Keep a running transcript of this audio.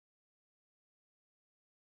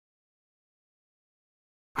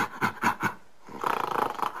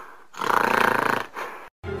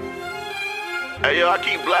Hey yo, I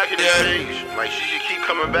keep blacking this page. Like she should keep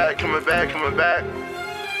coming back. She, you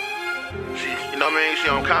know what I mean?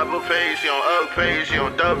 She on combo page, she on up page, she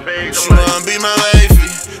on dub page. She wanna be my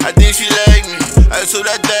wifey, I think she like me. I told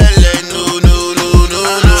her that like no.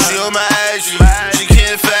 She on my IG, she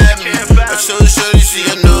can't find me. I told shorty she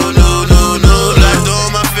a no. Blocked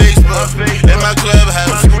on my Facebook, in my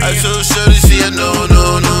clubhouse. I told shorty she a no.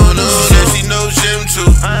 She said she know gym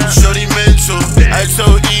too, shorty mental. I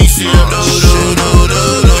told E she a no.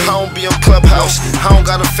 I don't be on Clubhouse, I don't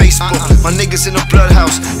got a Facebook. My niggas in the blood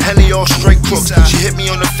house, Henny all straight crooks. She hit me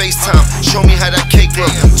on the FaceTime, show me how that cake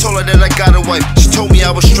look. Told her that I got a wife, she told me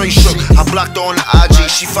I was straight shook. I blocked her on the IG,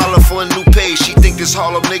 she followed for a new page. She think this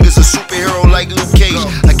Harlem nigga's a superhero like Luke Cage.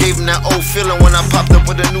 I gave him that old feeling when I popped up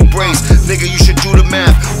with a new brace. Nigga, you should do the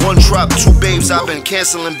math. One drop, two babes. I've been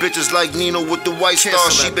canceling bitches like Nino with the white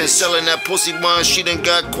star. She been selling that pussy bun, she done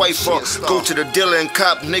got quite far. Go to the dealer and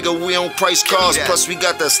cop, nigga, we don't price cars. Plus we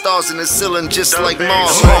got the stars in the ceiling just like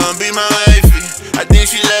Mars. She wanna be my wifey, I think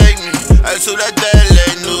she like me. I told her that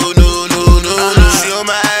like no. She on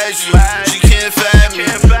my IG, she can't find me.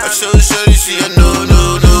 I told shorty she a no.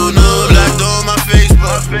 Blocked on my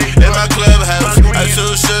Facebook, in my clubhouse. I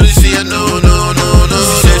told shorty she a no. She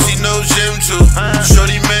said she know gym too,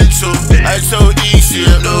 shorty mental. I told E she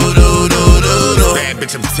a no. Bad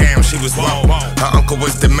bitch of town, she was woke. Her uncle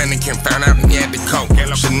was Dominican, found out he had the coke.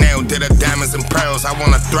 Chanel did her diamonds and pearls, I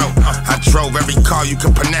wanna throw. I drove every car you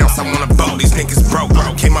could pronounce, I wanna boat. These niggas broke,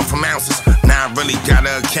 came up from ounces. Now I really got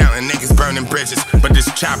an account and niggas burning bridges. But this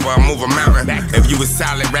chopper, I move a mountain. If you was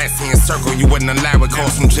solid ratsy in circle, you wouldn't allow it,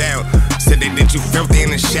 calls from jail. Said they did you filthy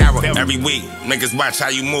in the shower. Every week, niggas watch how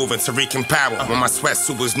you moving, Tariq and Power. When my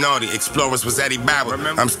sweatsuit was naughty, Explorers was Eddie Bauer.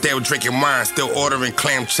 I'm still drinking wine, still ordering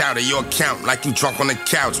clam chowder. Your account like you drunk on the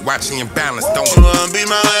couch, watching your balance. Don't She wanna be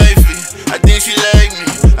my wifey, I think she like me.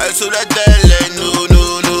 I told her that like no.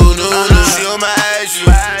 She on my IG,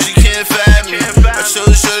 she can't find me. I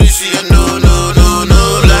told shorty she a no.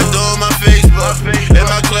 Blocked on my Facebook, in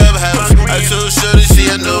my clubhouse. I told shorty she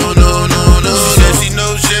a no. She said she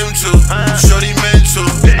know gym too, shorty mental.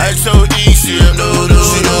 I told E she a no.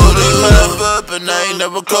 She know they pop up and I ain't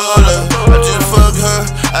never call her.